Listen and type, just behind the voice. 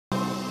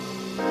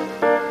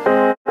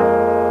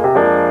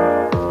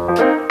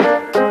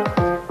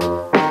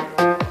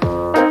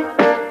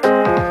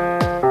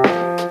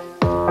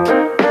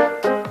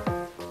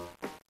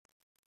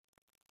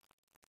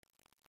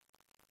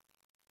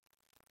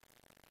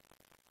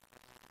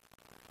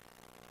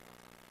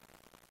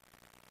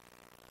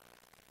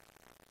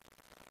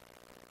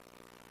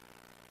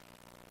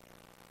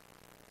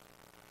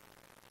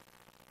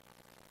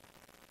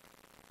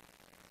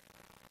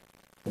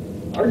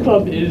Our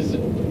club is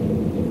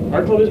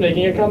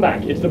making a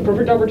comeback. It's the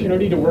perfect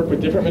opportunity to work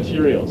with different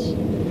materials,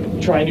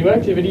 try new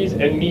activities,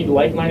 and meet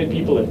like-minded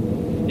people.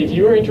 If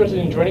you are interested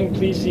in joining,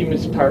 please see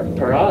Ms.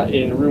 Para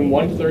in room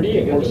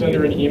 130 or send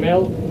her an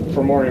email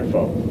for more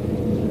info.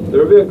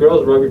 There will be a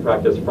girls' rugby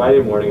practice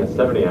Friday morning at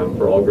 7 a.m.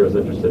 for all girls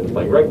interested in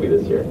playing rugby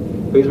this year.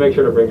 Please make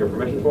sure to bring your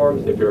permission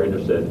forms if you're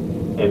interested.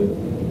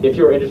 And if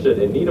you're interested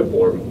and need a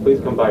form, please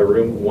come by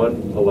room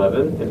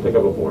 111 and pick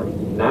up a form.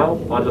 Now,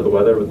 on to the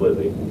weather with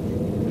Lizzie.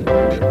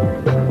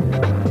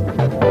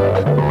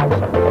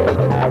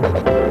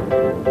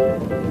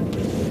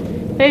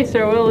 Hey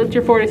Sir Will, it's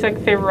your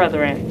 42nd favorite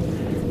weather app.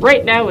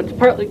 Right now it's a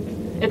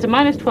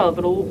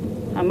 -12.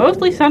 A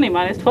mostly sunny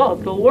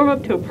 -12. It'll warm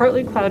up to a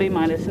partly cloudy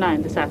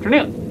 -9 this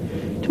afternoon.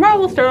 Tomorrow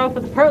we'll start off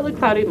with a partly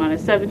cloudy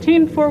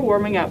 -17 before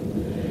warming up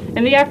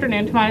in the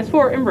afternoon to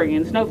 -4 and bringing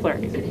in snow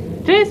flurries.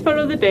 Today's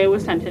photo of the day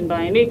was sent in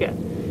by Anika.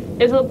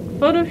 It's a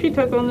photo she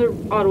took on the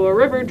Ottawa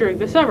River during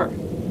the summer.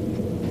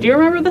 Do you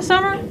remember the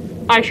summer?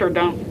 I sure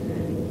don't.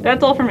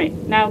 That's all for me.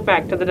 Now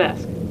back to the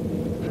desk.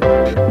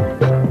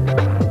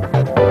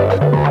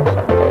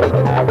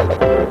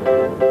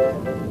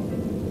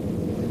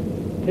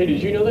 Hey,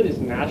 did you know that it's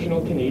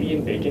National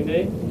Canadian Bacon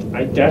Day?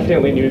 I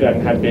definitely knew that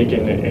and had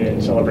bacon in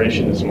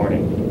celebration this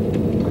morning.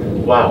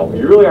 Wow,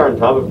 you really are on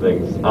top of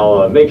things.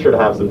 I'll make sure to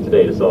have some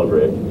today to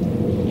celebrate.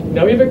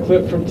 Now we have a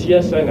clip from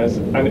TSN as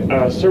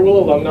Sir Will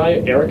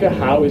alumni Erica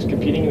Howe is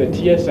competing in the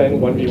TSN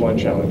 1v1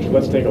 challenge.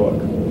 Let's take a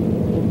look.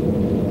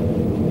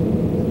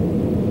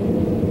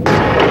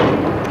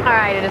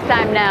 Alright, it is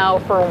time now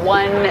for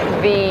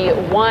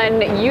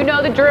 1v1. You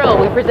know the drill.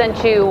 We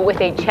present you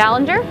with a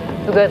challenger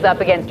who goes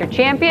up against your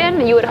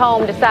champion. You at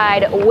home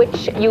decide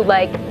which you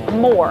like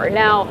more.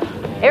 Now,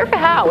 Erica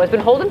Howe has been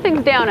holding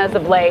things down as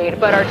of late,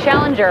 but our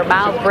challenger,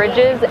 Miles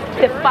Bridges,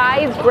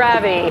 defies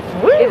gravity.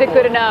 Woo! Is it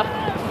good enough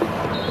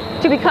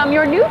to become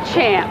your new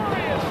champ?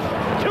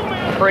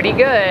 Pretty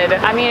good.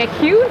 I mean, a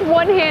huge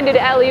one-handed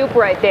alley-oop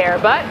right there,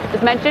 but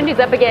as mentioned, he's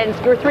up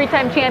against your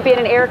three-time champion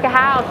in Erica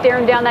Howe,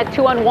 staring down that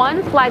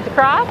 2-on-1, slides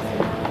across.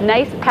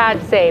 Nice pad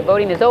save.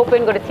 Voting is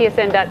open. Go to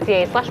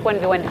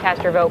tsn.ca/1v1 to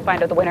cast your vote.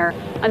 Find out the winner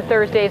on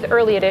Thursday's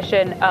early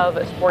edition of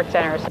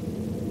SportsCenter.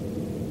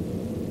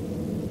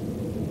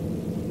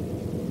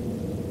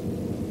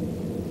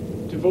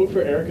 To vote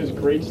for Erica's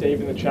great save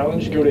in the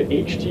challenge, go to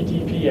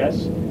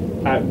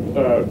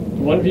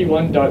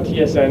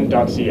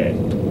https://1v1.tsn.ca.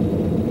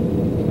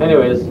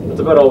 Anyways, that's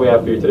about all we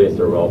have for you today,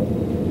 Sir Will.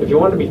 If you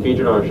want to be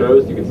featured on our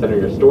shows, you can send in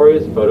your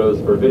stories,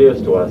 photos, or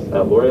videos to us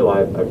at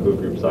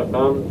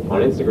LaurierLive@groovegroups.com,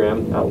 on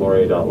Instagram at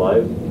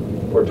Laurier.live,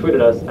 or tweet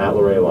at us at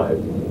LaurierLive.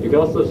 You can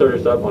also search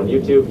us up on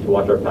YouTube to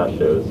watch our past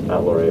shows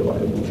at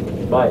LaurierLive.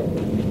 Bye.